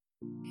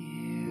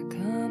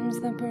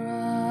comes the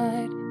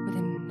bride with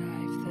a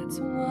knife that's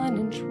 1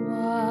 inch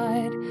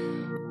wide.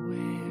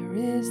 Where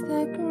is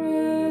the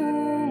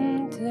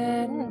groom?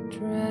 Dead in the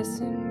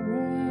dressing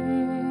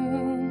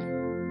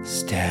room.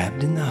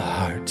 Stabbed in the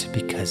heart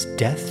because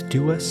death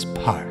do us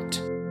part.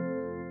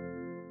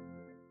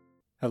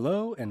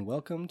 Hello and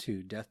welcome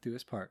to Death Do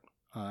Us Part.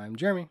 I'm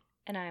Jeremy.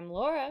 And I'm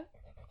Laura.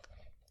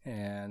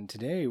 And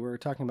today we're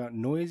talking about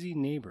noisy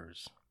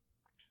neighbors.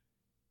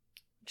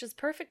 Which is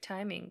perfect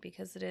timing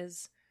because it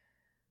is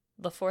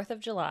the 4th of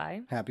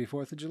July. Happy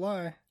 4th of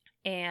July.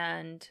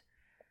 And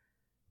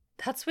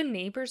that's when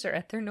neighbors are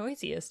at their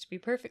noisiest, to be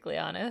perfectly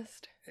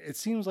honest. It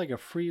seems like a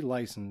free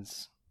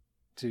license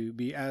to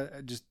be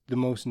just the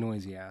most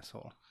noisy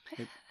asshole.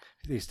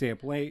 They stay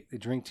up late, they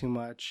drink too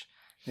much,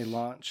 they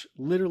launch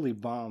literally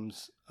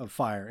bombs of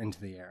fire into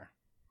the air.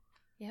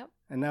 Yep.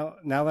 And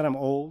now that I'm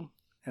old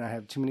and I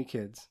have too many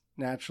kids,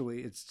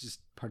 naturally it's just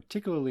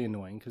particularly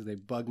annoying because they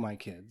bug my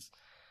kids.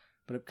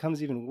 But it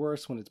becomes even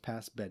worse when it's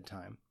past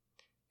bedtime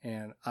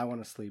and I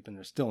want to sleep and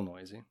they're still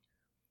noisy.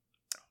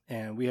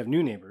 And we have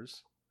new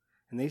neighbors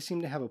and they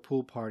seem to have a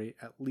pool party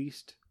at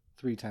least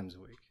 3 times a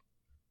week.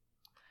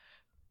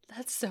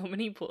 That's so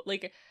many pool.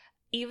 Like,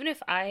 even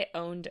if I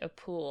owned a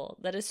pool,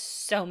 that is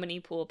so many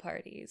pool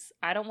parties.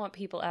 I don't want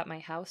people at my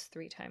house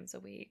 3 times a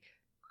week.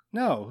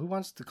 No, who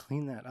wants to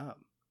clean that up?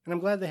 And I'm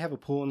glad they have a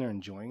pool and they're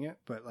enjoying it,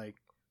 but like,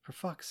 for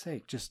fuck's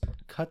sake, just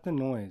cut the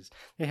noise.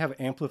 They have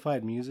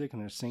amplified music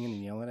and they're singing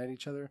and yelling at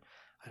each other.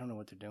 I don't know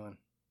what they're doing.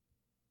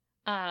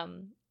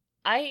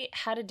 I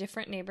had a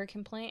different neighbor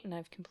complaint and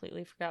I've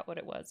completely forgot what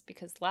it was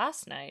because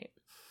last night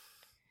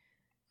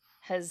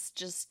has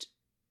just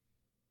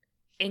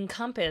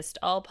encompassed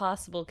all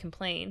possible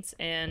complaints.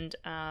 And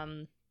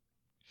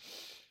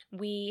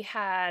we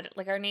had,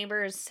 like, our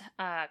neighbors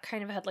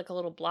kind of had like a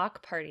little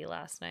block party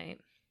last night.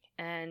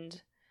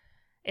 And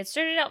it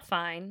started out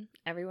fine.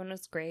 Everyone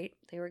was great.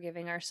 They were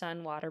giving our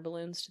son water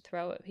balloons to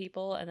throw at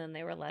people, and then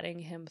they were letting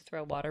him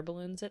throw water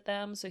balloons at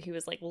them. So he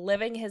was like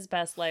living his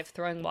best life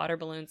throwing water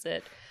balloons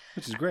at...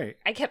 Which is great.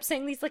 I kept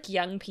saying these like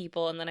young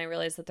people, and then I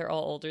realized that they're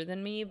all older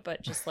than me,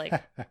 but just like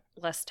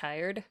less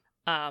tired.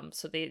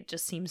 So they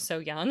just seem so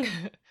young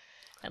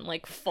and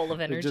like full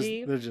of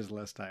energy. They're just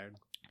less tired.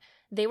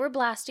 They were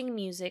blasting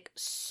music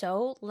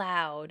so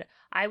loud.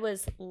 I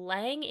was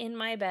laying in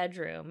my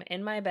bedroom,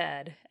 in my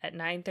bed at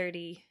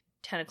 9:30,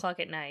 10 o'clock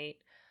at night,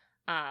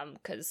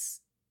 because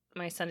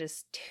my son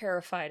is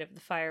terrified of the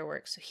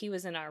fireworks. So he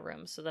was in our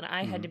room. So then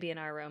I had to be in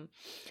our room.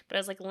 But I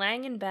was like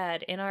laying in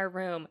bed in our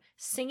room,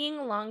 singing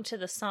along to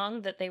the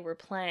song that they were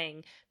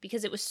playing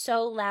because it was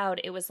so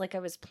loud. It was like I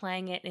was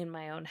playing it in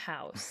my own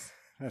house.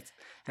 That's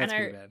and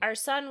pretty bad. Our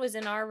son was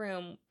in our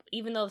room,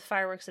 even though the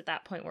fireworks at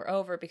that point were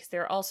over, because they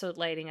were also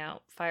lighting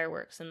out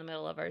fireworks in the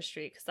middle of our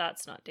street, because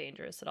that's not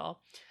dangerous at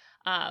all.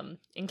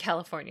 In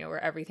California,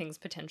 where everything's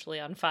potentially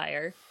on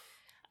fire.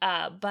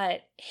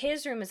 But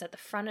his room is at the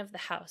front of the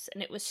house,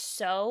 and it was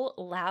so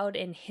loud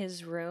in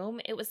his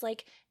room. It was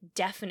like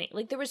deafening.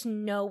 Like there was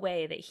no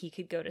way that he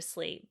could go to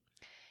sleep.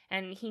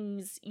 And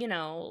he's,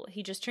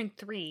 he just turned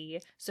 3,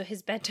 so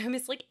his bedtime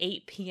is like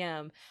 8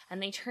 p.m.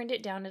 and they turned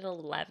it down at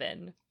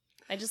 11.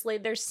 I just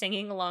laid there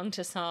singing along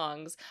to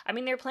songs. I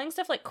mean, they were playing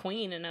stuff like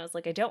Queen, and I was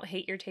like, I don't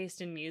hate your taste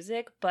in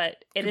music,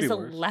 but it is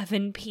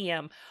 11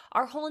 p.m.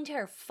 Our whole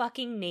entire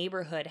fucking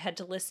neighborhood had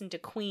to listen to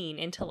Queen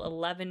until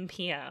 11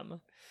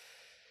 p.m.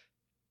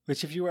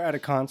 Which, if you were at a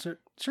concert,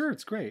 sure,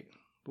 it's great.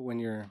 But when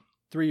your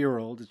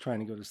 3-year-old is trying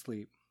to go to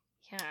sleep,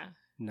 yeah,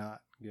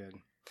 not good.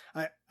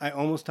 I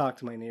almost talked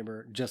to my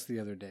neighbor just the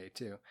other day,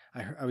 too.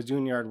 I was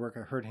doing yard work.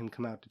 I heard him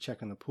come out to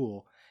check on the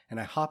pool, and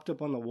I hopped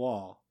up on the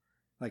wall.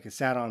 Like I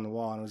sat on the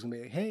wall and I was going to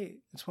be like, hey,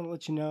 I just want to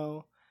let you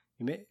know,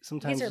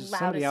 sometimes there's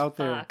somebody out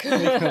there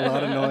making a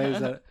lot of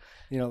noise at,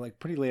 like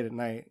pretty late at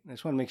night. I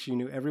just want to make sure you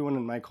knew everyone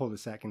in my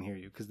cul-de-sac can hear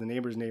you because the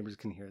neighbors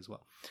can hear as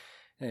well.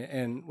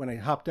 And when I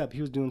hopped up,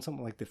 he was doing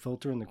something like the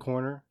filter in the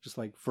corner, just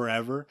like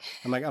forever.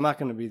 I'm like, I'm not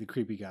going to be the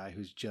creepy guy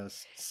who's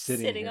just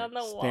sitting here, on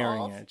the staring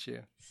wall. at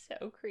you.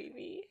 So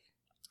creepy.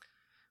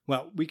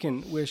 Well, we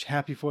can wish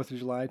happy 4th of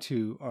July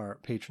to our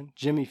patron,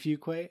 Jimmy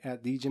Fuquay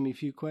at the Jimmy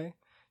Fuquay.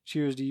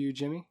 Cheers to you,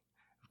 Jimmy.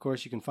 Of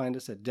course, you can find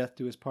us at Death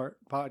Do Us Part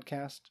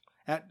podcast.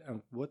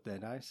 What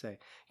did I say?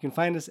 You can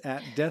find us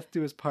at Death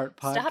Do Us Part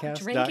podcast.com. Stop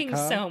drinking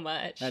so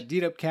much. At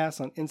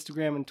DDUPcast on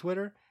Instagram and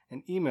Twitter,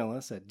 and email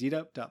us at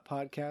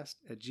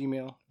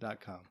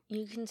ddup.podcast@gmail.com.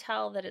 You can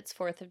tell that it's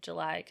 4th of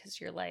July because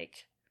you're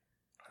like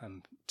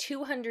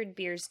 200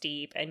 beers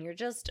deep, and you're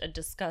just a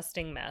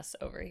disgusting mess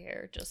over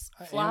here, just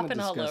flopping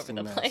all over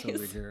the place.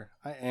 Over here.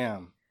 I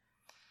am.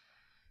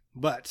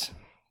 But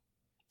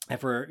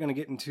if we're going to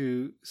get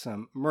into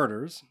some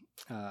murders,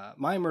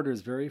 my murder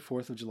is very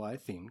 4th of July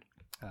themed,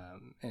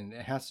 and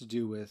it has to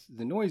do with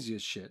the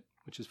noisiest shit,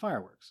 which is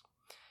fireworks.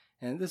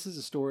 And this is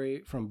a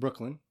story from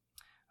Brooklyn.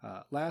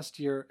 Last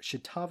year,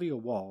 Shatavia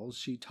Walls,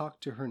 she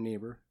talked to her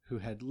neighbor who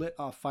had lit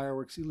off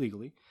fireworks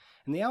illegally,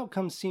 and the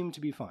outcome seemed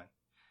to be fine.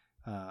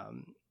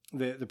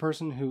 The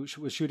person who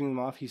was shooting them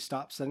off, he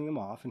stopped setting them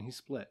off and he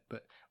split.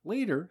 But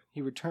later,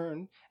 he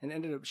returned and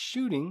ended up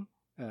shooting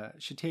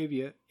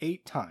Shatavia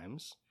 8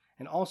 times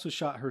and also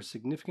shot her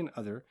significant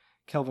other,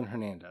 Kelvin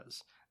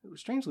Hernandez.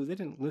 Strangely, they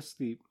didn't list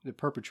the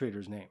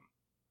perpetrator's name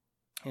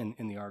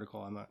in the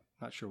article. I'm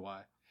not sure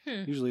why.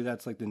 Usually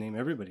that's like the name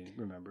everybody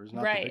remembers,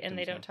 not right, the victim's and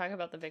they don't name. talk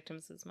about the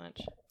victims as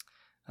much.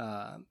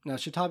 Now,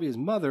 Shatavia's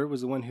mother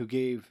was the one who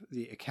gave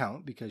the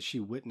account because she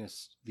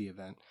witnessed the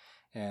event.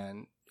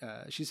 And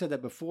she said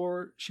that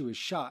before she was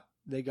shot,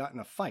 they got in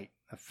a fight,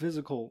 a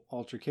physical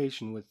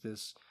altercation with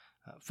this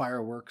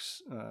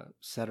fireworks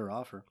setter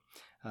offer.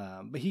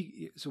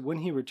 So when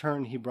he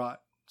returned, he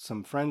brought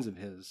some friends of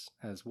his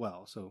as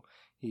well. So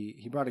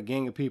he brought a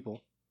gang of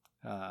people.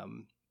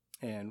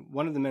 And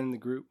one of the men in the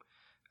group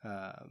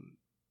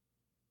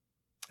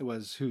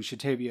was who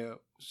Shatavia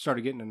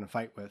started getting in a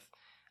fight with.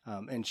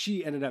 And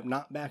she ended up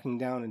not backing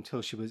down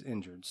until she was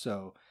injured.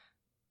 So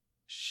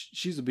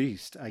she's a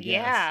beast, I guess.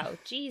 Yeah,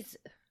 jeez.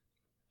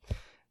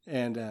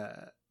 And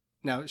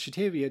now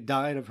Shatavia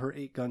died of her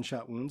 8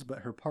 gunshot wounds, but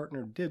her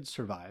partner did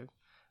survive.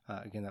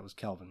 Again, that was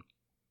Kelvin.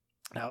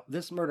 Now,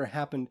 this murder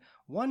happened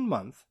 1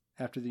 month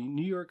after the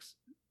New York's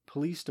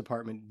police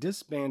department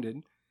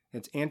disbanded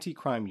its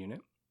anti-crime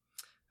unit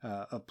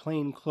of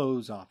plain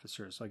clothes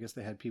officers. So I guess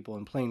they had people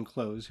in plain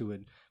clothes who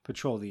would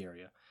patrol the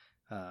area.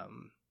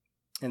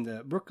 And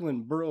the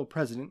Brooklyn borough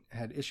president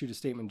had issued a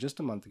statement just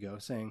a month ago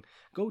saying,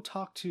 go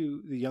talk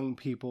to the young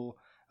people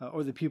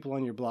or the people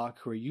on your block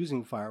who are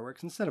using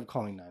fireworks instead of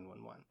calling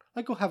 911.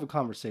 Like, go have a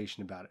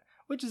conversation about it,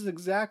 which is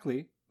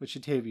exactly what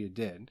Shatavia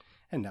did,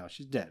 and now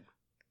she's dead.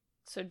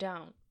 So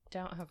don't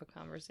have a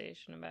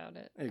conversation about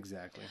it.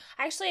 Exactly.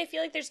 Actually, I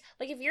feel like there's,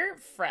 like, if you're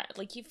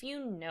if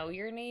you know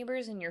your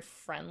neighbors and you're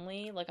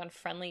friendly, like, on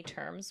friendly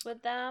terms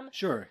with them.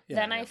 Sure. Yeah,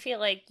 then I feel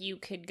like you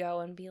could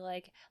go and be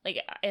like,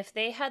 if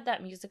they had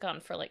that music on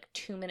for, like,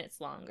 2 minutes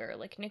longer,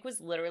 like, Nick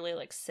was literally,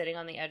 like, sitting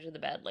on the edge of the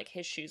bed, like,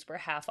 his shoes were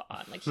half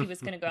on. Like, he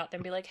was going to go out there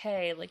and be like,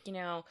 hey, like, you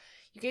know,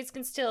 you guys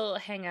can still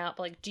hang out,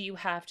 but, like, do you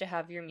have to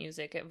have your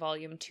music at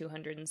volume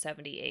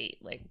 278?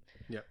 Like,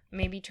 yep.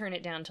 Maybe turn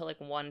it down to, like,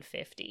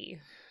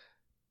 150.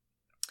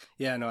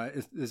 Yeah, no,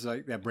 it's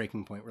like that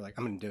breaking point. We're like,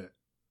 I'm going to do it.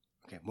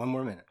 Okay, 1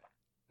 more minute.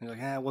 And you're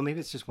like, well, maybe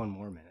it's just 1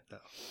 more minute, though.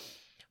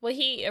 Well,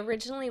 he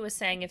originally was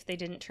saying if they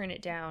didn't turn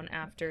it down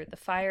after the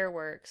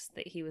fireworks,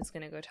 that he was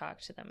going to go talk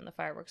to them. And the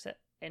fireworks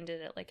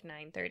ended at like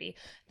 9:30.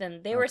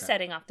 Then they were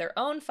setting off their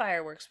own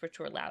fireworks, which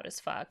were loud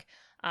as fuck.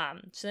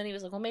 So then he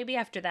was like, well, maybe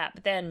after that.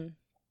 But then,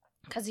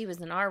 because he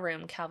was in our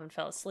room, Calvin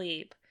fell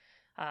asleep.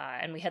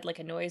 And we had like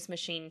a noise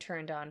machine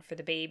turned on for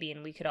the baby,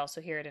 and we could also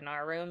hear it in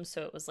our room,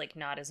 so it was like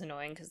not as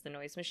annoying because the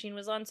noise machine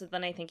was on. So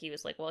then I think he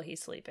was like, well,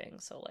 he's sleeping,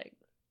 so like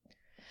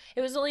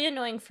it was only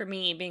annoying for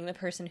me being the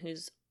person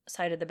whose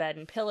side of the bed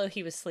and pillow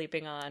he was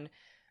sleeping on.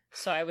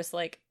 So I was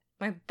like,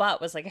 my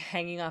butt was like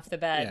hanging off the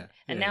bed,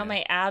 and now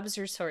my abs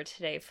are sore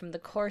today from the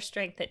core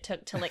strength it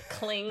took to like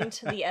cling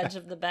to the edge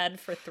of the bed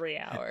for 3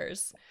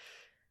 hours,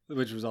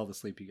 which was all the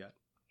sleep you got.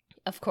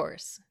 Of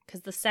course,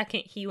 because the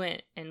second he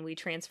went and we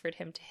transferred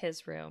him to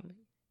his room,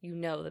 you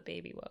know the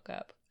baby woke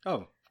up.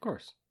 Oh, of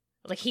course.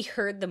 Like, he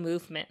heard the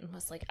movement and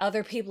was like,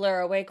 other people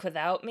are awake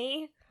without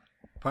me?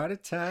 Party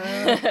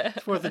time.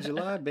 4th of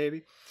July,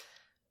 baby.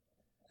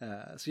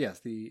 So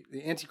yes, the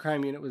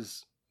anti-crime unit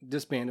was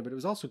disbanded, but it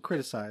was also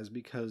criticized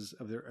because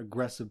of their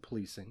aggressive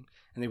policing,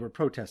 and they were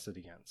protested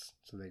against,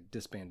 so they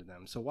disbanded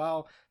them. So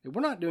while they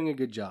were not doing a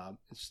good job,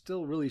 it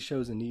still really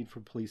shows a need for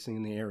policing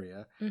in the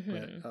area,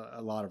 but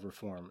a lot of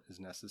reform is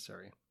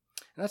necessary.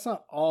 And that's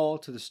not all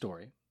to the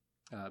story,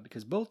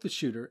 because both the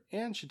shooter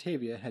and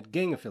Shatavia had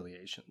gang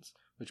affiliations,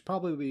 which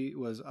probably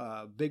was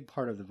a big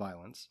part of the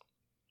violence.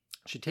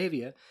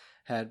 Shatavia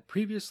had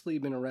previously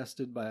been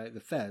arrested by the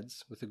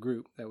feds with a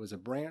group that was a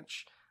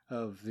branch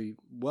of the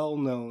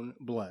well-known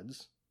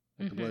Bloods,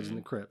 like the Bloods and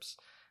the Crips.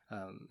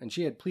 And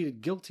she had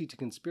pleaded guilty to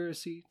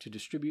conspiracy to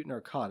distribute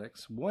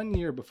narcotics 1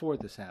 year before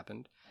this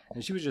happened,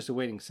 and she was just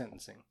awaiting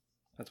sentencing.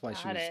 That's why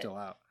she was still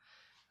out.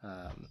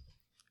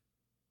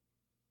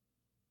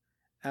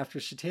 After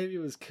Shatavia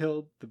was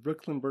killed, the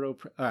Brooklyn borough...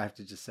 I have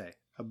to just say,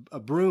 a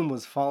broom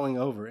was falling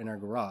over in our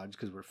garage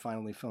because we're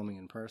finally filming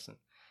in person.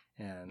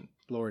 And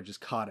Laura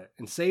just caught it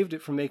and saved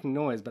it from making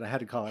noise, but I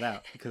had to call it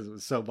out because it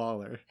was so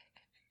baller.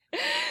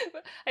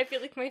 I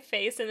feel like my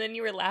face, and then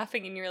you were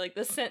laughing, and you were like,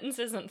 "This sentence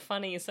isn't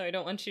funny, so I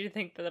don't want you to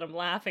think that I'm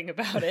laughing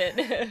about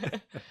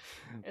it."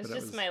 It's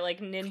just my like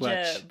ninja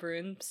clutch.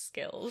 broom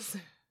skills.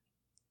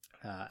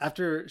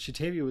 After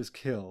Shatavia was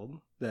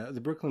killed,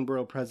 the Brooklyn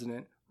borough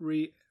president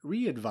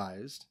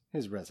re-advised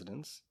his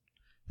residents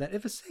that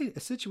if a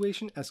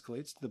situation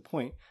escalates to the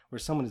point where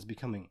someone is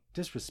becoming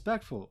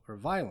disrespectful or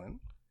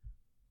violent,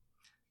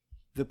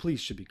 the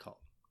police should be called.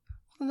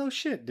 Well, no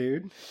shit,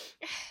 dude.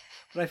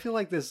 But I feel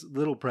like this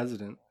little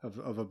president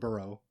of a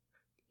borough,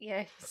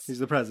 yes, he's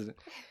the president,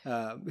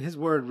 his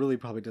word really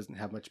probably doesn't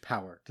have much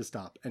power to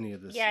stop any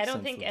of this. Yeah, I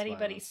don't think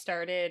anybody violence.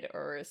 Started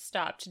or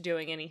stopped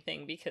doing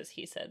anything because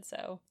he said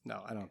so.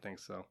 No, I don't think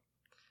so.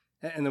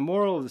 And the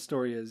moral of the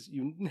story is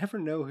you never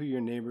know who your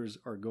neighbors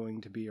are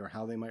going to be or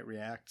how they might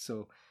react,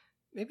 so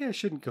maybe I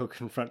shouldn't go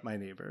confront my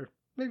neighbor.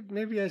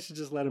 Maybe I should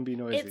just let them be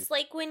noisy. It's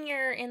like when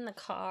you're in the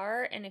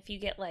car and if you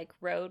get like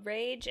road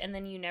rage and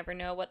then you never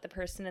know what the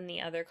person in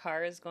the other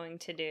car is going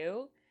to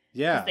do.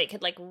 Yeah. Because they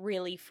could like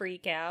really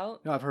freak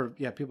out. No, I've heard,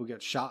 people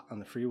get shot on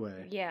the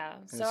freeway. Yeah.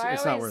 So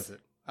it's not worth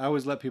it. I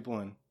always let people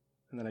in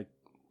and then I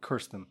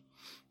curse them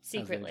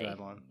secretly. as they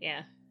drive on.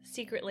 Yeah.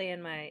 Secretly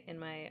in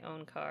my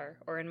own car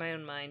or in my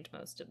own mind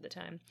most of the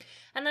time.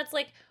 And that's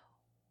like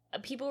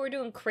people were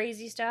doing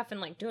crazy stuff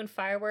and like doing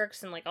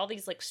fireworks and like all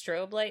these like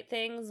strobe light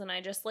things, and I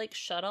just like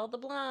shut all the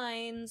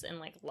blinds and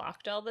like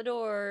locked all the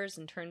doors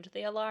and turned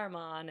the alarm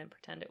on and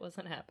pretend it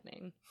wasn't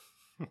happening.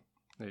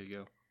 There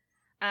you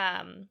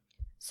go.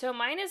 So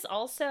mine is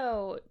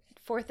also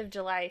 4th of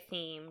July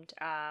themed.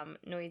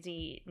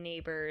 Noisy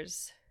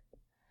neighbors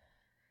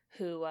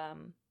who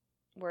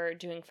were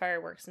doing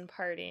fireworks and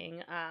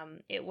partying.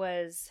 It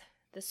was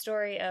the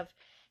story of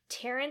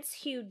Terrence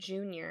Hugh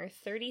Jr.,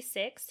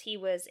 36. He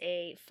was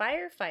a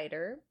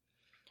firefighter.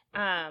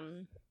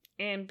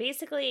 And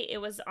basically it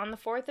was on the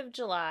 4th of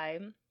July,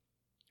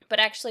 but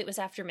actually it was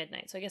after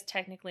midnight. So I guess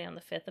technically on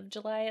the 5th of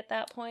July at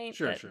that point.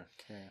 Sure, but, sure.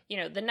 Yeah. You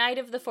know, the night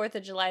of the 4th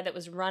of July that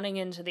was running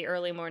into the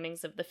early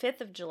mornings of the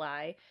 5th of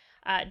July.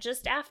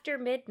 Just after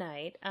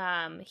midnight,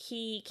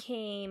 he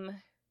came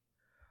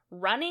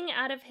running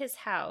out of his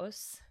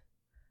house.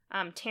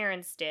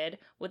 Terrence did,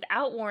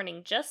 without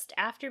warning, just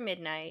after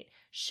midnight,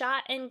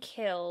 shot and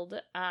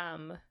killed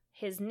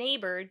his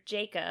neighbor,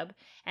 Jacob,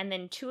 and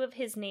then 2 of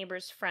his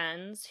neighbor's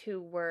friends,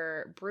 who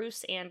were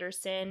Bruce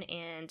Anderson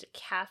and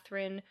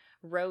Catherine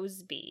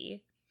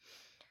Roseby.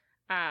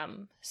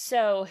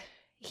 So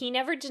he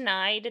never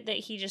denied that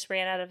he just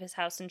ran out of his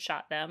house and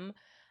shot them.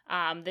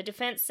 The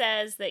defense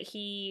says that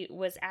he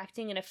was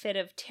acting in a fit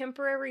of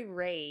temporary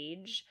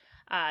rage.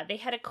 They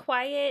had a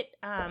quiet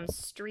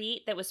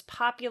street that was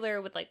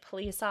popular with like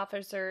police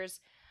officers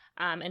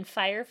and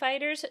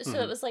firefighters. So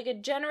it was like a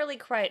generally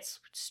quiet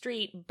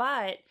street,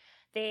 but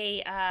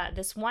they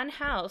this one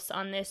house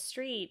on this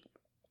street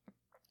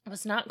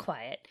was not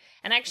quiet.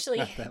 And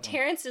actually,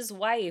 Terrence's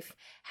wife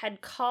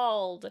had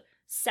called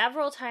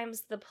several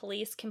times the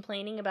police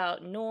complaining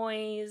about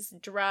noise,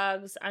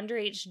 drugs,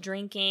 underage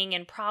drinking,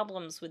 and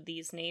problems with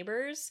these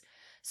neighbors.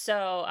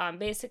 So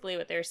basically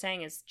what they're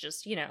saying is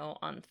just, you know,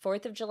 on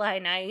 4th of July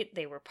night,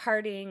 they were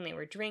partying, they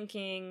were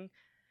drinking,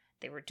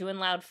 they were doing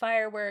loud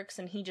fireworks,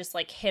 and he just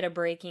like hit a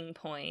breaking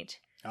point.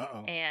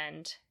 Uh-oh.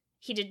 And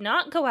he did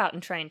not go out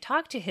and try and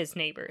talk to his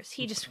neighbors.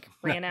 He just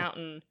ran out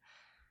and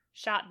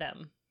shot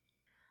them.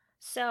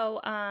 So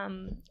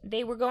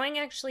they were going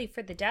actually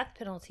for the death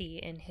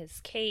penalty in his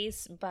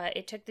case, but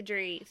it took the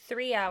jury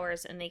 3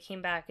 hours and they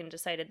came back and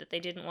decided that they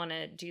didn't want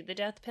to do the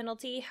death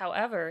penalty.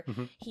 However,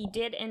 he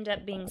did end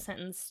up being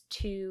sentenced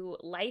to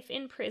life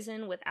in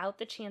prison without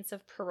the chance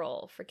of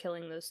parole for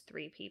killing those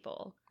 3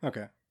 people.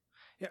 Okay.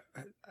 Yeah,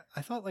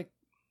 I thought like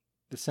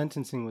the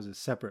sentencing was a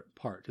separate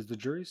part. Does the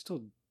jury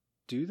still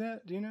do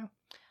that? Do you know?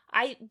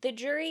 The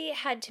jury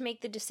had to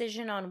make the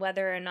decision on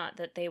whether or not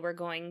that they were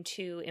going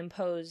to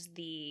impose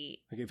the...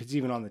 Like if it's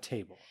even on the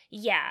table.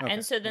 Yeah, okay.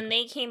 And so then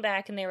they came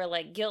back and they were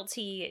like,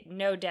 guilty,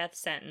 no death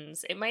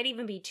sentence. It might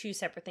even be 2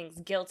 separate things,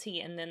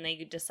 guilty, and then they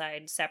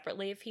decide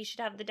separately if he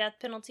should have the death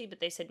penalty, but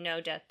they said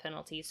no death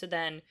penalty. So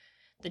then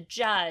the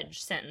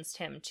judge sentenced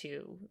him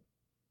to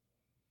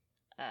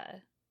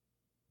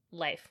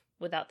life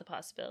without the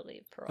possibility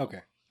of parole.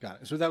 Okay,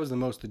 got it. So that was the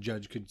most the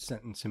judge could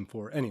sentence him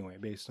for anyway,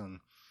 based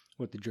on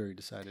what the jury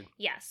decided.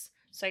 Yes.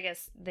 So I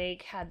guess they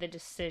had the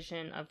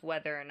decision of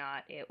whether or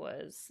not it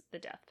was the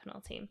death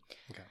penalty.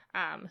 Okay.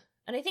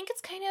 And I think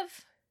it's kind of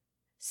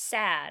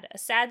a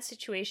sad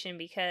situation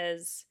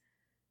because,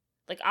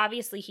 like,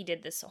 obviously he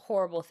did this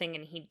horrible thing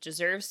and he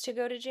deserves to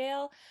go to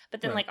jail. But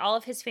then, like, all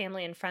of his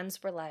family and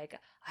friends were like,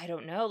 I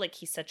don't know, like,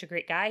 he's such a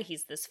great guy.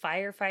 He's this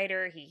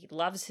firefighter. He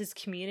loves his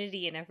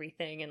community and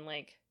everything. And,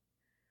 like,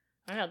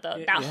 I don't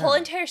know, that whole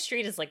entire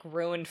street is, like,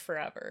 ruined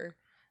forever.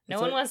 No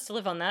one wants to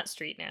live on that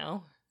street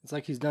now. It's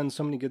like he's done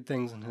so many good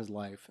things in his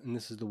life, and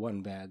this is the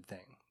one bad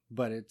thing.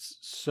 But it's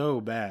so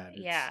bad.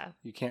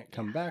 You can't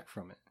come back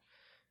from it.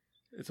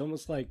 It's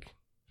almost like...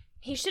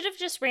 He should have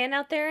just ran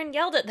out there and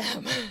yelled at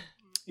them.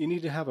 You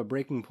need to have a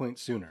breaking point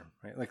sooner,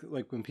 right?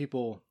 Like when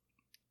people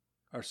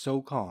are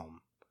so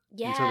calm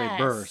until they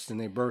burst, and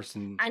they burst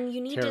in and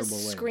you need to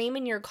scream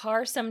in your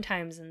car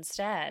sometimes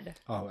instead.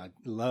 Oh, I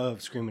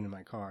love screaming in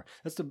my car.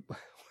 That's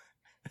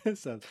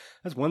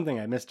one thing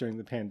I missed during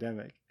the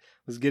pandemic.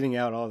 Was getting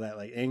out all that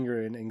like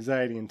anger and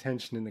anxiety and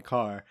tension in the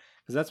car,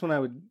 because that's when I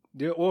would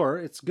do it. Or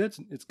it's good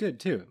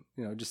too,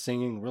 you know, just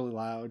singing really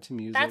loud to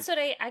music. That's what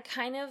I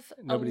kind of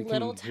Nobody a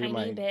little can hear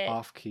tiny bit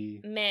off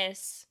key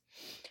miss.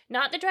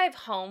 Not the drive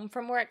home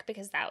from work,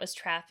 because that was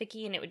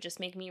trafficky and it would just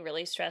make me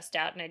really stressed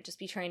out, and I'd just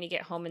be trying to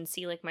get home and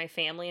see like my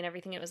family and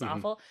everything. It was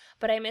awful.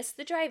 But I missed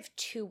the drive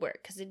to work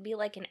because it'd be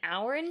like an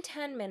hour and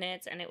 10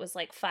 minutes, and it was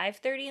like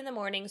 5:30 in the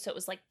morning, so it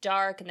was like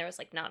dark and there was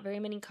like not very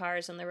many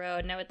cars on the road,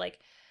 and I would like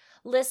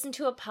listen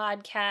to a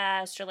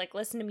podcast or like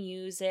listen to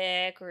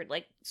music or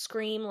like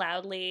scream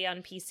loudly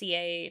on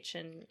PCH.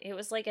 And it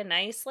was like a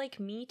nice like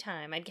me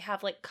time. I'd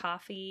have like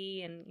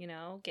coffee and, you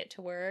know, get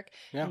to work.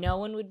 Yeah. No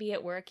one would be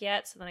at work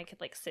yet. So then I could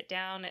like sit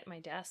down at my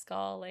desk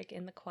all like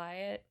in the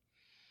quiet.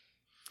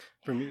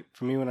 For me,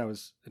 when I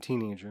was a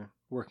teenager,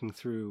 working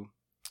through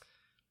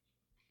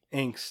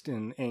angst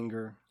and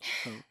anger,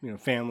 from, you know,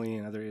 family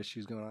and other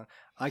issues going on,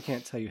 I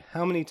can't tell you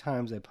how many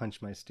times I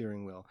punched my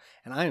steering wheel,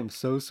 and I am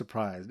so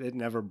surprised it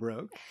never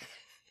broke.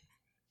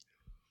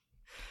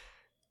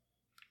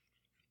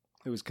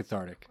 It was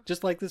cathartic,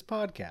 just like this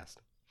podcast.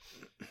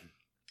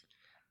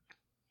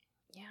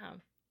 Yeah.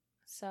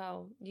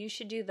 So you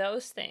should do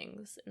those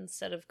things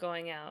instead of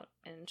going out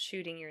and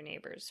shooting your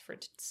neighbors for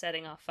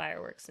setting off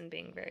fireworks and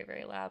being very,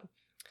 very loud.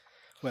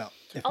 Well,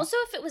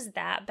 if it was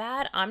that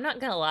bad, I'm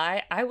not going to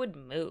lie, I would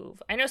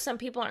move. I know some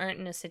people aren't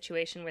in a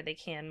situation where they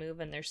can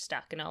move and they're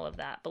stuck and all of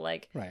that, but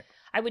like, right.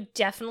 I would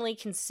definitely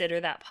consider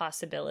that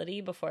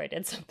possibility before I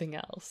did something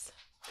else.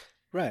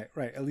 Right.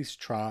 At least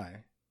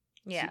try.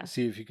 Yeah.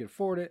 See if you could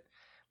afford it.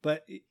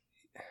 But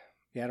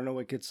yeah, I don't know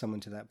what gets someone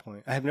to that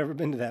point. I have never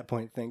been to that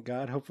point, thank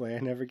God. Hopefully I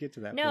never get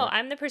to that point. No,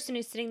 I'm the person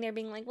who's sitting there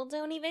being like, well,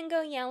 don't even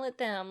go yell at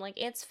them. Like,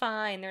 it's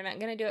fine. They're not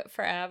going to do it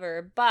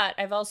forever. But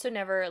I've also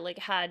never, like,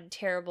 had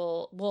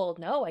terrible... Well,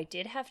 no, I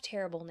did have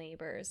terrible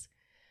neighbors.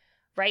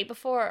 Right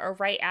before or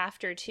right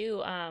after,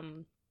 too,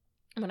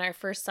 when our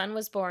first son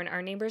was born,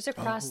 our neighbors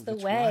across the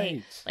way,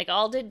 right. like,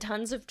 all did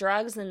tons of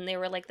drugs, and they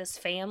were, like, this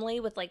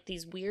family with, like,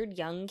 these weird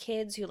young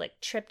kids who,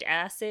 like, tripped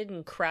acid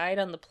and cried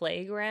on the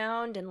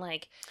playground, and,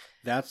 like...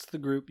 That's the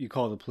group you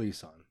call the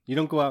police on. You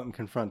don't go out and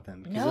confront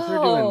them. Because if they're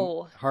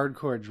doing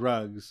hardcore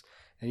drugs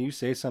and you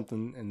say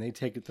something and they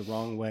take it the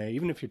wrong way,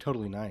 even if you're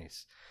totally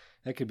nice,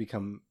 that could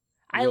become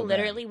I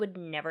literally would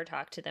never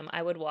talk to them.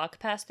 I would walk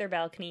past their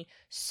balcony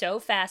so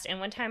fast. And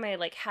one time I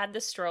like had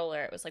the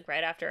stroller. It was like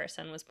right after our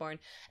son was born.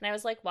 And I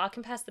was like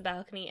walking past the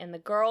balcony and the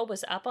girl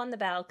was up on the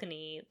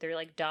balcony, their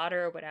like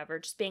daughter or whatever,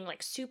 just being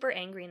like super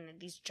angry and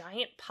these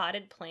giant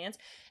potted plants.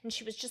 And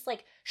she was just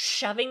like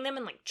shoving them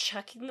and like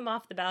chucking them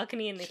off the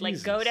balcony. And they'd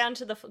like go down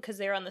to the, because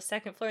they were on the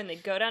second floor, and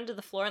they'd go down to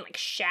the floor and like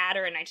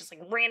shatter. And I just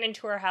like ran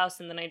into her house.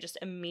 And then I just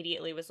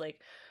immediately was like,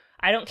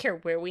 I don't care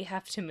where we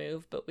have to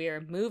move, but we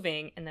are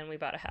moving, and then we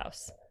bought a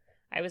house.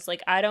 I was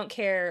like, I don't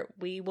care.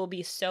 We will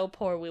be so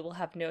poor, we will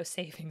have no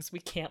savings. We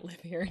can't live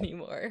here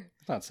anymore.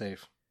 It's not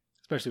safe,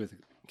 especially with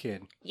a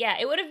kid. Yeah,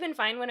 it would have been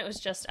fine when it was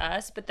just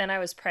us, but then I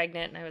was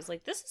pregnant, and I was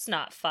like, this is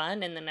not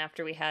fun. And then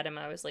after we had him,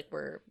 I was like,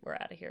 we're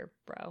out of here,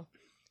 bro.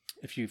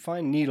 If you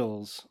find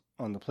needles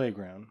on the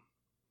playground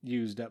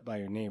used up by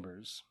your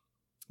neighbors,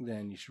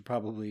 then you should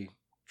probably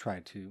try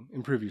to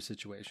improve your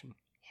situation.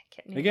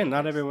 Yeah, again,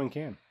 not everyone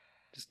can.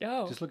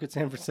 Just look at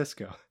San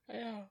Francisco.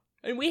 Yeah.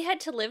 And we had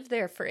to live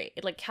there for,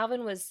 like,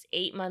 Calvin was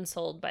 8 months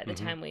old by the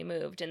time we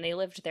moved, and they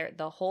lived there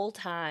the whole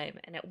time.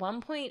 And at one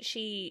point,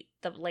 the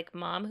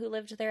mom who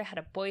lived there had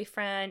a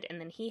boyfriend,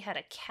 and then he had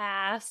a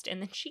cast,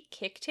 and then she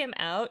kicked him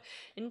out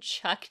and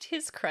chucked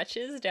his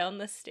crutches down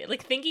the stairs.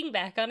 Like, thinking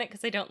back on it,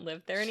 because I don't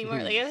live there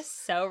anymore, like, it was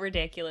so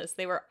ridiculous.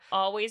 They were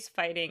always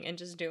fighting and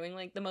just doing,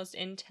 like, the most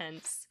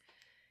intense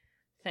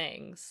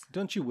things.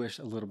 Don't you wish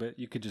a little bit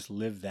you could just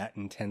live that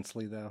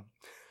intensely, though?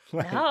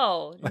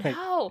 No.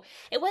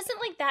 It wasn't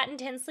like that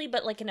intensely,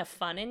 but like in a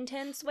fun,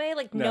 intense way.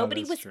 Like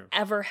nobody was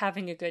ever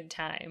having a good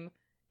time.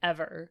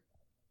 Ever.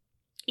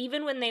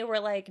 Even when they were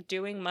like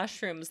doing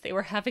mushrooms, they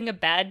were having a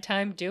bad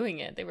time doing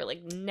it. They were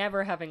like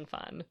never having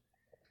fun.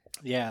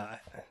 Yeah,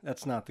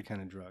 that's not the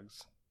kind of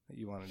drugs that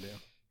you want to do.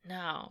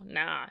 No,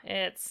 nah.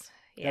 It's,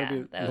 yeah. Gotta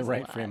be in the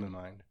right frame of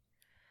mind.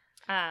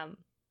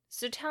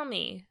 So tell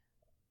me,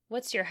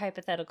 what's your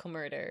hypothetical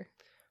murder?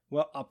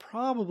 Well, I'll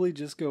probably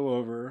just go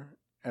over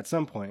at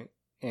some point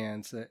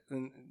and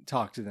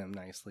talk to them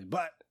nicely.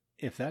 But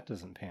if that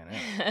doesn't pan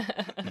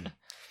out,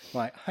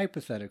 my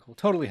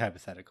totally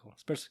hypothetical,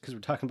 especially because we're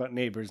talking about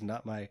neighbors,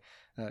 not my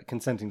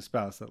consenting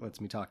spouse that lets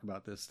me talk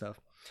about this stuff,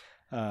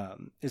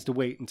 is to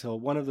wait until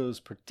one of those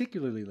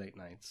particularly late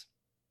nights.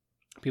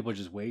 People are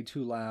just way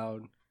too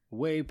loud,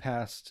 way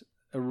past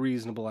a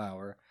reasonable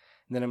hour.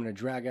 And then I'm going to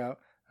drag out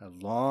a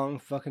long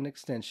fucking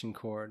extension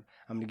cord.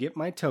 I'm going to get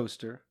my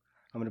toaster.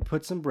 I'm going to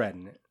put some bread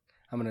in it.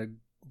 I'm going to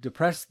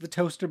depress the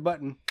toaster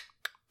button,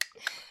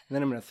 and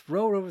then I'm going to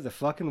throw it over the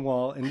fucking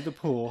wall into the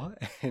pool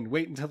and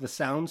wait until the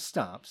sound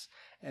stops,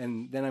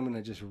 and then I'm going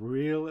to just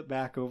reel it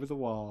back over the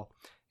wall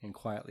and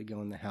quietly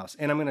go in the house.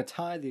 And I'm going to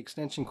tie the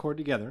extension cord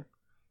together.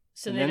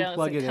 So they don't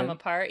come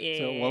apart? Yeah,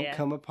 so it won't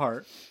come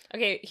apart.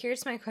 Okay,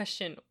 here's my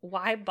question.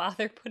 Why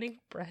bother putting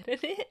bread in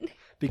it?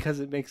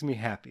 Because it makes me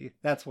happy.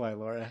 That's why,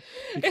 Laura.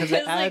 Because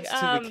it adds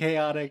to the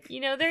chaotic...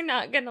 You know, they're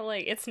not going to,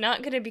 it's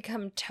not going to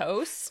become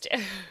toast.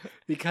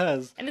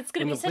 Because... And it's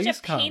going to be such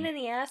a pain in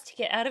the ass to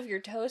get out of your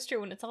toaster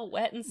when it's all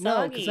wet and soggy.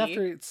 No, because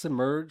after it's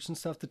submerged and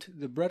stuff,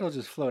 the bread will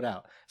just float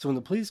out. So when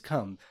the police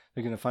come,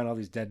 they're going to find all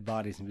these dead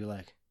bodies and be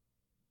like,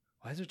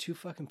 why is there 2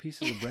 fucking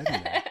pieces of bread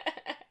in there?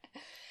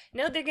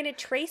 No, they're going to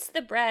trace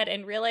the bread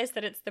and realize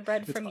that it's the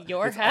bread from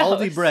your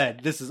house. Aldi bread.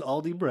 This is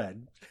Aldi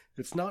bread.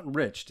 It's not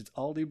enriched. It's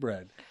Aldi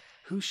bread.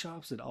 Who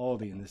shops at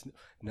Aldi in this?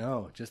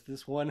 No, just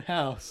this one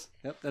house.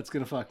 Yep, that's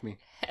going to fuck me.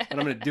 But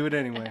I'm going to do it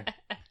anyway.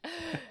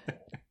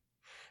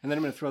 And then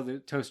I'm going to throw the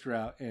toaster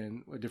out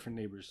in a different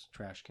neighbor's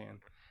trash can. And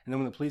then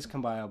when the police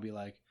come by, I'll be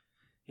like,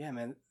 yeah,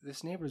 man,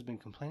 this neighbor's been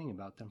complaining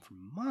about them for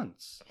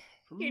months.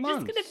 You're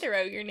just going to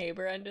throw your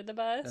neighbor under the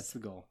bus? That's the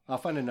goal. I'll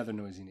find another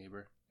noisy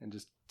neighbor and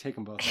just take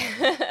them both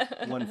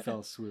out. One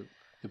fell swoop.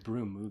 The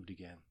broom moved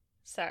again.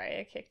 Sorry,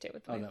 I kicked it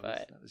with my foot.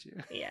 That was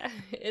you. Yeah,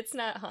 it's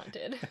not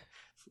haunted.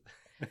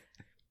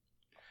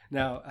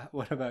 Now,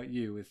 what about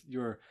you with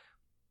your...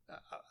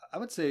 I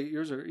would say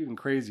yours are even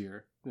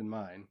crazier than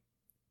mine.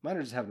 Mine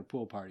are just having a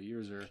pool party.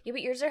 Yours are... Yeah,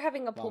 but yours are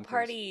having a pool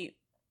party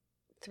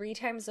 3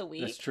 times a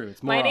week. That's true.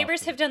 It's more My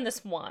neighbors often. have done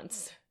this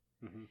once.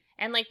 Mm-hmm.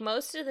 And like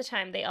most of the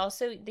time, they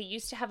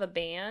used to have a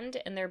band,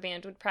 and their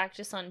band would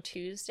practice on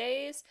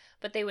Tuesdays,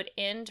 but they would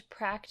end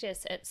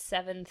practice at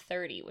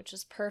 7:30, which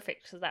is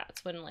perfect because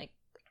that's when like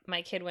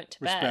my kid went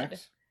to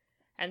bed.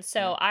 And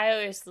so I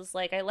always was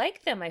like, I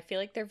like them. I feel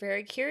like they're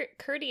very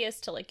courteous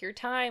to like your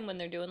time when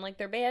they're doing like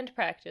their band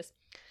practice.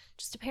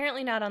 Just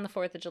apparently not on the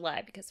 4th of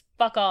July because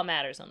fuck all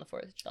matters on the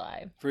 4th of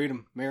July.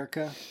 Freedom,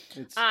 America.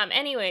 It's,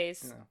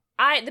 anyways, you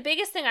know. The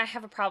biggest thing I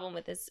have a problem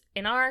with is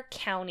in our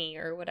county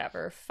or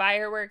whatever,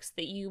 fireworks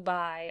that you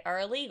buy are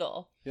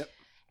illegal. Yep.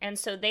 And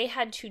so they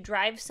had to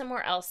drive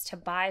somewhere else to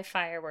buy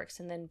fireworks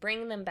and then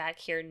bring them back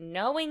here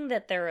knowing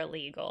that they're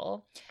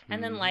illegal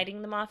and then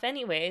lighting them off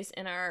anyways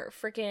in our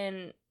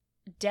freaking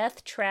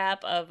death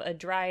trap of a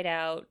dried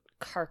out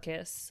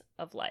carcass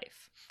of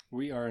life.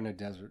 We are in a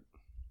desert.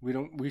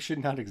 We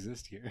should not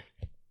exist here.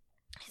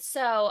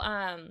 So,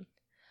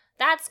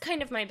 that's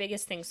kind of my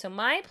biggest thing. So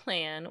my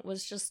plan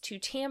was just to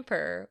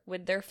tamper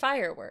with their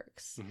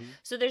fireworks. Mm-hmm.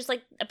 So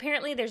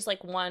apparently there's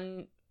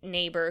one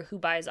neighbor who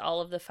buys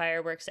all of the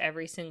fireworks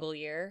every single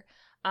year.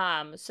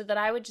 So that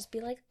I would just be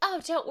like, oh,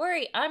 don't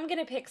worry, I'm going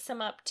to pick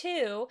some up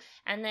too.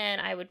 And then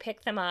I would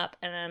pick them up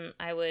and then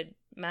I would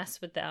mess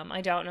with them.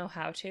 I don't know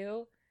how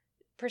to,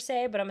 per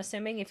se, but I'm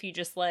assuming if you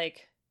just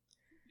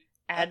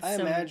add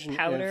some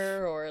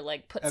powder or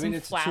put some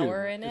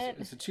flour in it.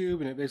 It's a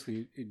tube and it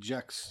basically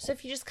ejects. So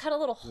if you just cut a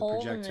little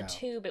hole in the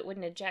tube, it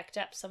wouldn't eject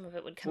up. Some of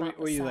it would come out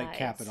the sides. Or you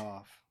cap it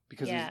off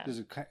because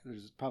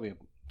there's probably a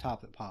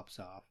top that pops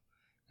off.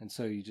 And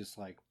so you just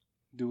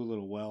do a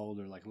little weld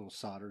or a little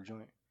solder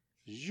joint.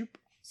 Zoop.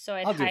 So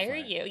I'd hire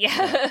you. Yeah.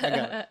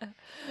 I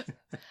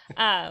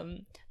got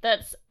it.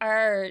 That's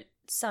our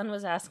son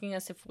was asking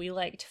us if we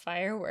liked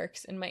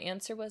fireworks. And my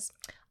answer was,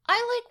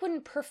 I like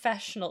when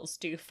professionals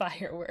do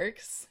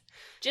fireworks.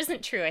 Which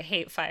isn't true. I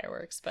hate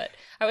fireworks, but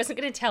I wasn't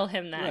going to tell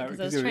him that because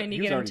I was trying to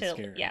get him to.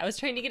 Scared. Yeah, I was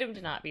trying to get him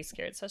to not be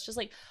scared. So I was just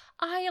like,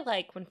 I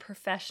like when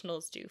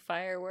professionals do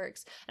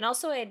fireworks, and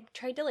also I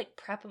tried to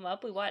prep him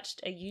up. We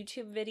watched a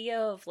YouTube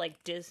video of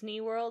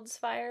Disney World's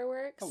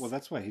fireworks. Oh well,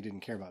 that's why he didn't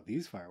care about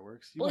these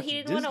fireworks. Well, he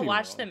didn't want to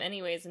watch them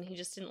anyways, and he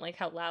just didn't like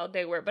how loud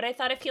they were. But I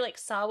thought if he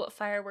saw what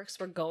fireworks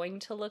were going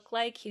to look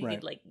like,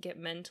 he'd get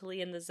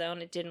mentally in the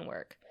zone. It didn't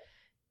work.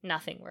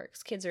 Nothing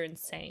works. Kids are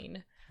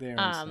insane. They're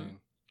insane.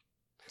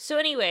 So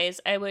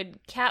anyways, I would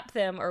cap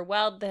them or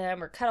weld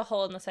them or cut a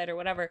hole in the side or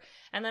whatever.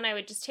 And then I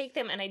would just take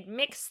them and I'd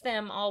mix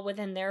them all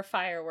within their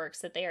fireworks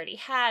that they already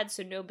had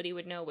so nobody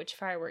would know which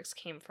fireworks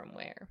came from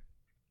where.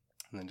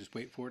 And then just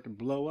wait for it to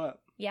blow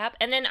up. Yep.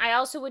 And then I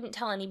also wouldn't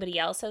tell anybody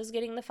else I was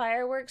getting the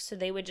fireworks. So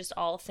they would just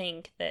all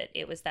think that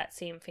it was that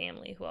same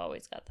family who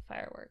always got the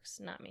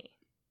fireworks, not me.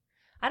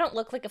 I don't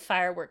look like a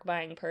firework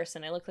buying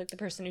person. I look like the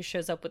person who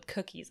shows up with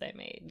cookies I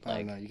made.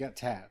 Oh no, you got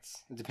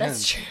tats. It depends.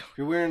 That's true.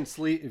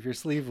 If you're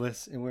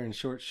sleeveless and wearing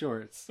short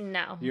shorts,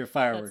 no, you're a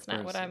firework person. That's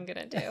not what I'm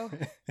gonna do.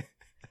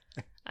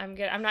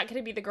 I'm not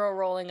gonna be the girl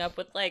rolling up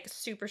with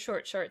super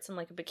short shorts and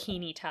a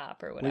bikini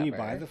top or whatever. When you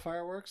buy the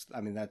fireworks,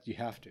 I mean that you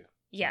have to.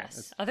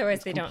 Yes,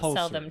 otherwise they don't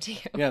sell them to you.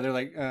 Yeah, they're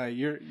like,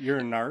 you're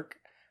a narc.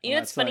 You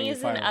know what's funny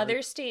is in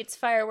other states,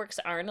 fireworks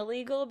aren't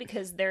illegal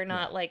because they're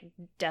not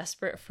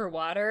desperate for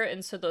water,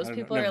 and so those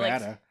people are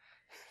Nevada.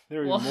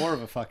 They're more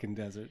of a fucking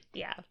desert.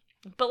 Yeah,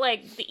 but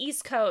the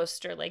East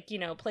Coast or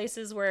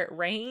places where it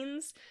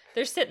rains,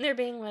 they're sitting there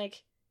being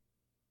like,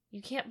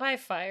 "You can't buy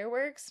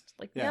fireworks."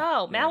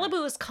 No,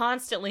 Malibu is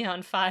constantly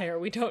on fire.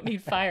 We don't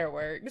need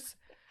fireworks.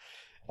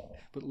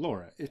 But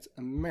Laura, it's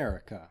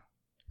America,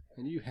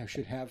 and you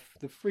should have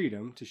the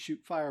freedom to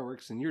shoot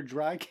fireworks in your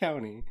dry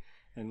county.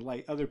 And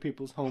light other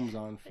people's homes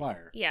on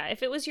fire. Yeah,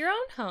 if it was your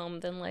own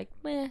home, then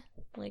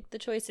the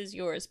choice is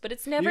yours. But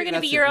it's never going to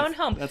be your own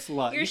home. That's a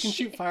lot. You can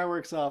shoot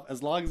fireworks off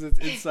as long as it's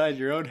inside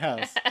your own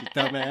house, you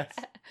dumbass.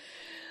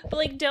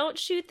 But don't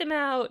shoot them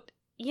out.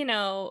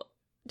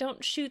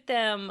 Don't shoot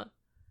them.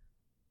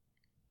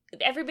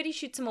 Everybody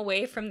shoots them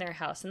away from their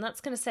house, and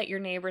that's going to set your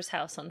neighbor's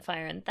house on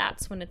fire, and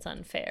that's when it's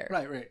unfair.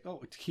 Right. Oh,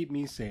 to keep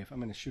me safe, I'm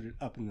going to shoot it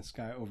up in the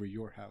sky over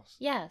your house.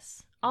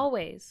 Yes,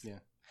 always. Yeah.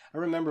 I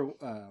remember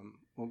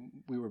when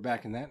we were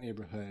back in that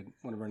neighborhood,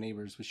 one of our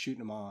neighbors was shooting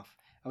them off.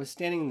 I was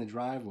standing in the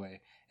driveway,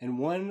 and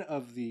one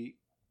of the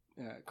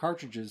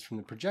cartridges from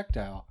the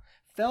projectile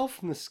fell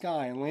from the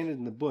sky and landed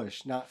in the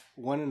bush, not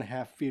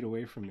 1.5 feet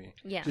away from me.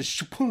 Yeah. Just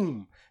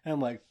shaboom. And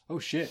I'm like, oh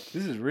shit,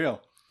 this is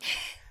real.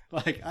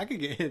 Like, I could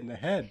get hit in the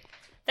head.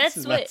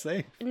 That's what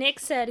Nick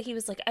said. He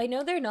was like, I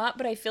know they're not,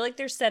 but I feel like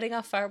they're setting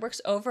off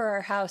fireworks over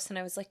our house. And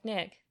I was like,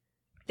 Nick,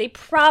 they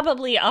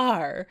probably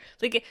are.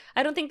 Like,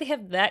 I don't think they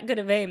have that good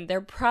of aim.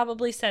 They're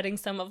probably setting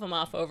some of them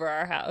off over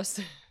our house.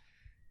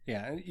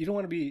 Yeah, you don't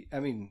want to be, I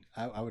mean,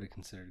 I would have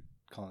considered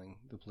calling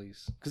the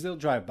police. Because they'll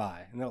drive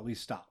by and they'll at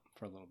least stop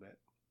for a little bit.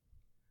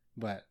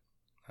 But,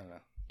 I don't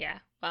know. Yeah,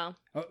 well.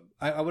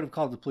 I would have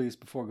called the police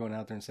before going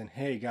out there and saying,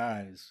 hey,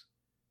 guys,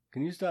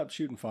 can you stop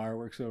shooting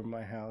fireworks over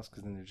my house?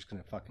 Because then they're just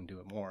going to fucking do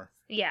it more.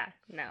 Yeah,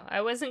 no,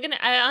 I wasn't going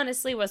to. I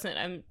honestly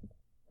wasn't.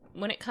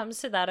 When it comes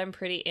to that, I'm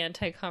pretty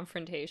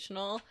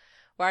anti-confrontational.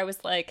 Where I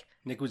was like.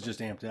 Nick was just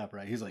amped up,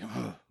 right? He's like,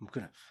 I'm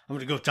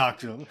gonna go talk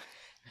to him.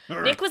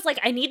 Nick was like,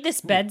 I need this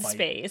bed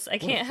space. I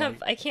can't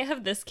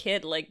have this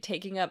kid like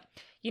taking up.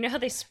 You know how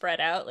they spread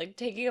out, like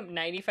taking up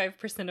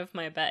 95% of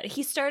my bed.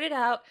 He started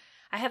out.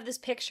 I have this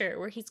picture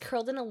where he's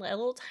curled in a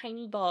little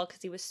tiny ball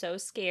because he was so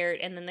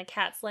scared, and then the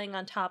cat's laying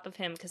on top of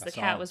him because the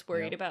cat was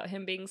worried about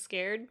him being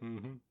scared.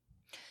 Mm-hmm.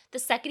 The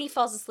second he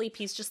falls asleep,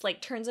 he's just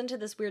like turns into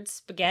this weird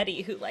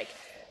spaghetti who like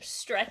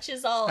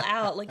stretches all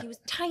out. Like he was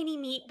tiny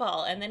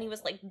meatball, and then he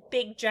was like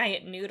big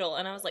giant noodle,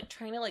 and I was like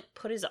trying to like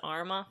put his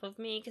arm off of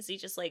me because he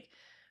just like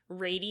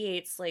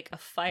radiates like a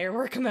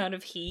firework amount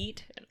of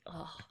heat. And,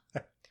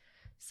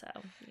 so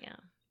yeah.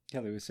 Yeah,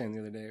 they were saying the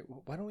other day,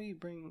 why don't we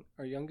bring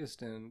our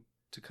youngest in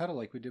to cuddle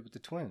like we did with the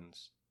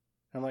twins?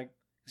 I'm like,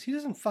 he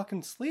doesn't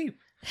fucking sleep.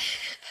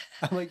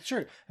 I'm like,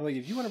 sure. I'm like,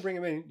 if you want to bring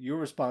him in, you're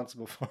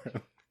responsible for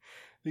him.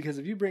 Because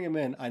if you bring him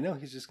in, I know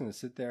he's just going to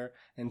sit there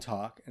and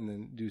talk and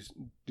then do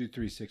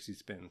 360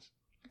 spins.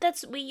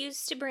 We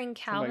used to bring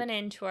Calvin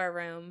into our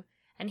room,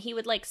 and he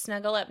would like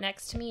snuggle up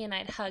next to me and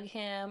I'd hug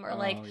him. Or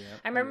I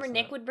remember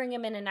Nick would bring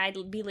him in and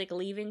I'd be like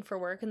leaving for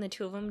work and the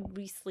two of them would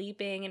be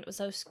sleeping and it was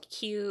so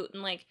cute.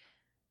 And like,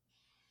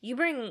 you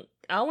bring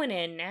Owen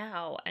in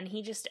now, and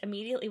he just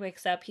immediately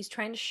wakes up. He's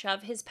trying to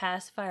shove his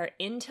pacifier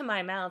into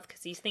my mouth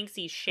because he thinks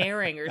he's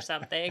sharing or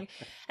something.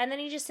 And then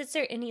he just sits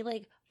there and he,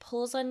 like,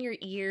 pulls on your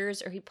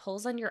ears, or he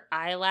pulls on your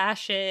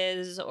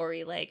eyelashes, or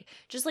he, like,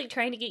 just, like,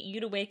 trying to get you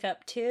to wake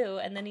up, too.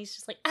 And then he's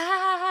just like, ah,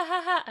 ha,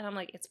 ha, ha. And I'm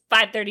like, it's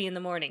 5:30 in the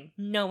morning.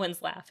 No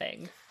one's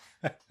laughing.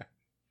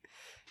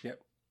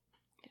 Yep.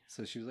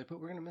 So she was like, but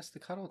we're going to miss the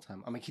cuddle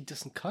time. I'm like, he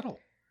doesn't cuddle.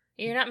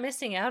 You're not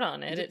missing out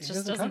on it. It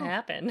just doesn't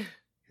happen.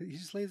 He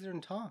just lays there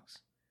and talks.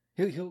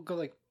 He'll go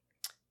like,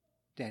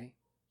 Daddy,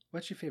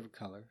 what's your favorite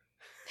color?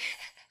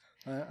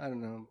 I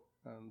don't know.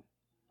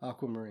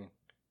 Aquamarine.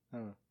 I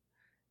don't know.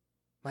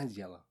 Mine's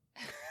yellow.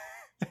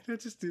 He'll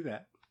just do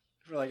that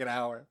for like an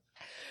hour.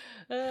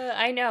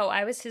 I know.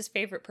 I was his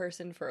favorite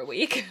person for a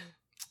week.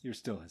 You're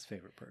still his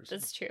favorite person.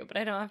 That's true, but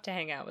I don't have to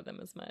hang out with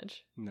him as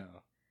much.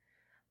 No.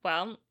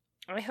 Well,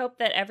 I hope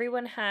that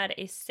everyone had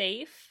a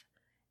safe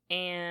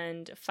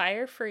and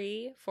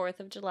fire-free 4th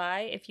of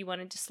July. If you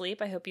wanted to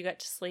sleep, I hope you got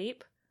to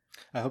sleep.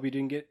 I hope you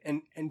didn't get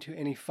into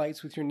any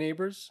fights with your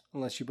neighbors,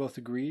 unless you both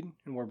agreed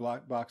and wore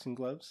boxing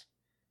gloves.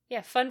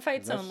 Yeah, fun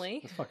fights only.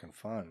 That's fucking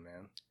fun,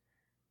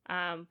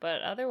 man.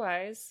 But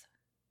otherwise,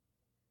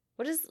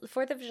 what is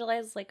 4th of July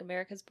is like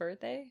America's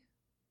birthday?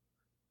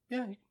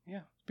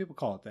 Yeah, people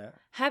call it that.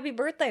 Happy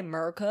birthday,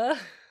 America.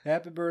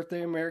 Happy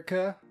birthday,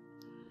 America.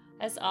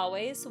 As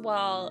always,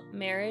 while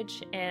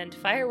marriage and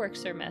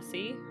fireworks are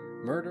messy,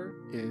 murder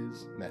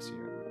is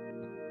messier.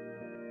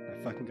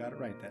 I fucking got it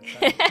right that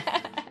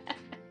time.